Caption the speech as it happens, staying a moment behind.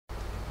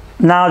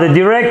Now the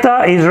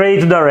director is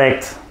ready to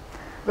direct.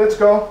 Let's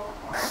go.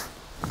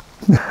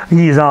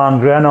 He's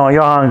hungry, I know,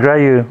 you're hungry, are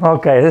you?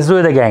 Okay, let's do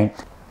it again.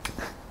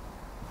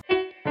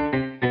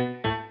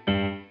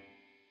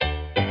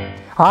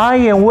 Hi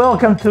and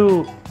welcome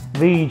to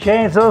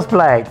Vincenzo's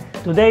Plate.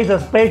 Today is a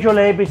special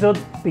episode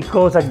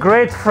because a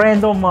great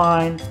friend of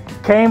mine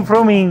came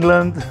from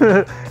England.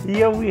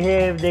 Here we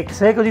have the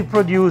executive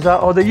producer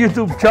of the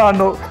YouTube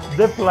channel,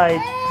 The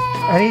Plate,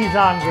 and he's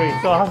hungry,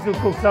 so I have to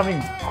cook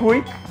something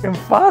quick and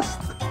fast.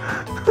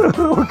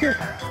 Okay,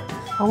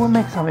 I will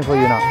make something for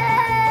you now.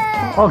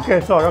 Okay,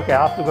 sorry, okay,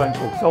 I have to go and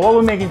cook. So what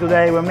we're making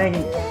today, we're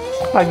making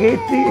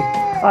spaghetti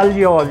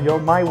aglio olio,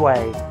 my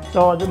way.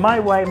 So my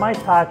way, my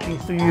touch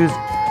is to use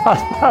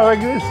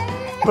asparagus,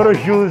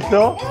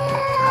 prosciutto,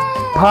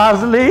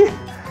 parsley,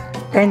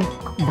 and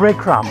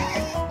breadcrumbs.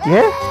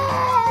 Yeah?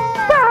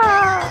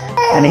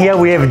 And here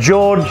we have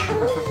George,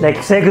 the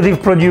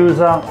executive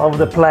producer of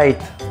The Plate.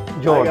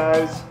 George, hi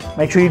guys.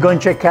 Make sure you go and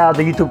check out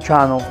the YouTube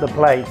channel, The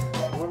Plate.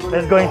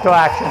 Let's go into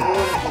action.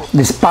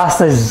 This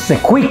pasta is the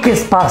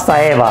quickest pasta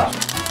ever.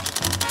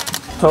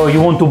 So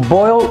you want to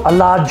boil a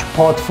large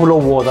pot full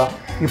of water.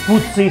 You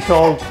put sea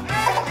salt.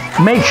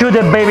 Make sure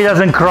the baby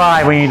doesn't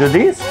cry when you do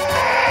this.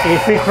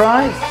 If he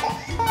cries,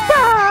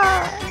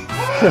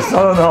 just,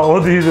 I don't know,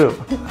 what do you do?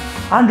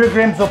 100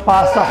 grams of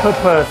pasta per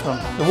person.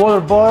 The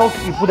water boils,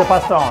 you put the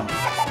pasta on.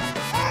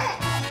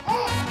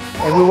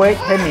 And we wait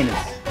 10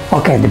 minutes.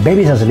 Okay, the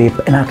baby's asleep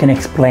and I can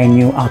explain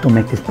you how to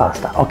make this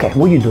pasta. Okay,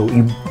 what you do,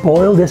 you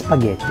boil the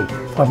spaghetti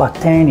for about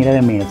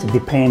 10-11 minutes. It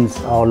depends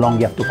how long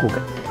you have to cook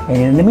it.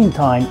 And in the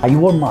meantime, you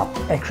warm up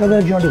extra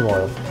virgin olive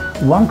oil,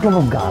 1 clove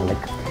of garlic,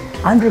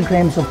 100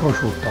 grams of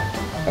prosciutto,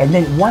 and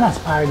then 1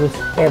 asparagus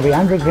every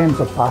 100 grams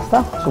of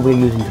pasta. So we're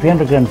using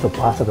 300 grams of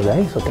pasta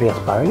today, so 3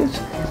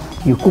 asparagus.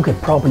 You cook it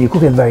properly, you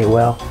cook it very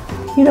well.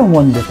 You don't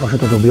want the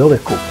prosciutto to be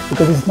overcooked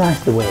because it's nice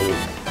the way it is.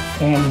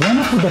 And when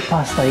I put the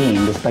pasta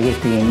in, the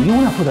spaghetti in, you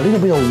want to put a little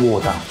bit of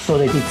water so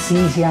that it's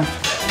easier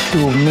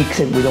to mix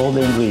it with all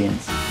the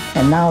ingredients.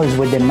 And now is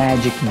where the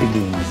magic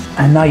begins.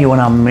 And now you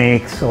want to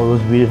mix all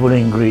those beautiful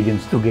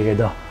ingredients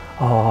together.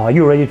 Oh, are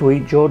you ready to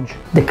eat, George?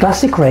 The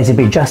classic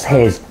recipe just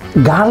has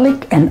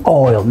garlic and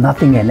oil,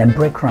 nothing else, and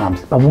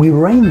breadcrumbs. But we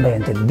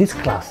reinvented this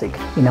classic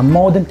in a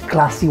modern,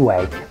 classy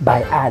way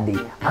by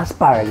adding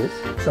asparagus.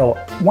 So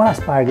 1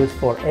 asparagus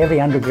for every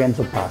 100 grams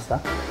of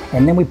pasta.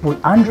 And then we put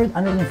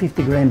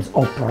 150 grams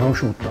of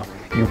prosciutto.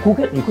 You cook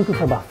it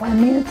for about 5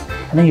 minutes,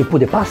 and then you put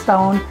the pasta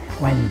on.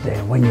 When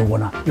you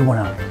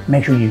wanna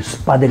make sure you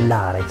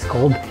spadellare, it's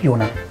called. You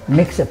wanna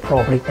mix it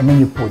properly, and then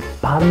you put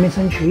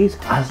Parmesan cheese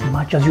as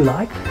much as you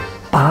like,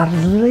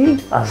 parsley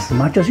as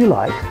much as you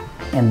like,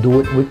 and do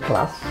it with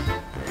class.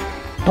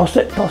 Toss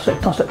it, toss it,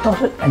 toss it,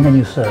 toss it, and then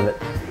you serve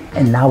it.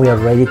 And now we are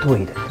ready to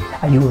eat it.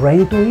 Are you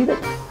ready to eat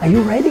it? Are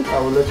you ready? I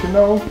will let you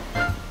know.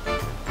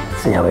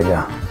 Let's see how we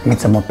go. Need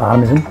some more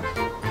Parmesan.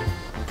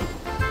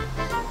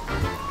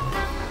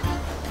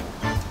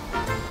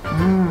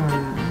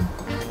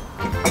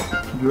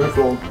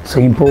 Beautiful.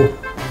 Simple.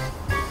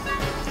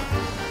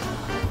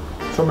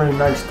 So many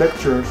nice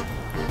textures.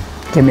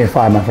 Give me a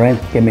 5, my friend.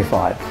 Give me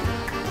 5.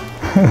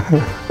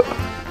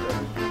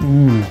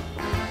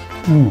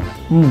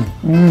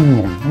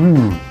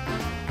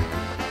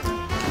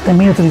 10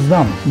 minutes is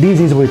done. This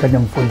is what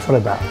Italian food is all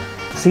about.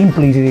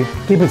 Simplicity,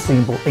 keep it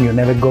simple, and you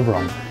never go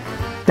wrong.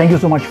 Thank you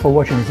so much for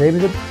watching this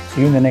episode.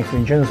 See you in the next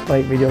Vincenzo's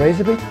Plate video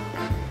recipe.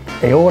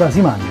 E ora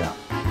si mangia.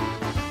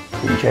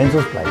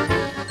 Vincenzo's Plate.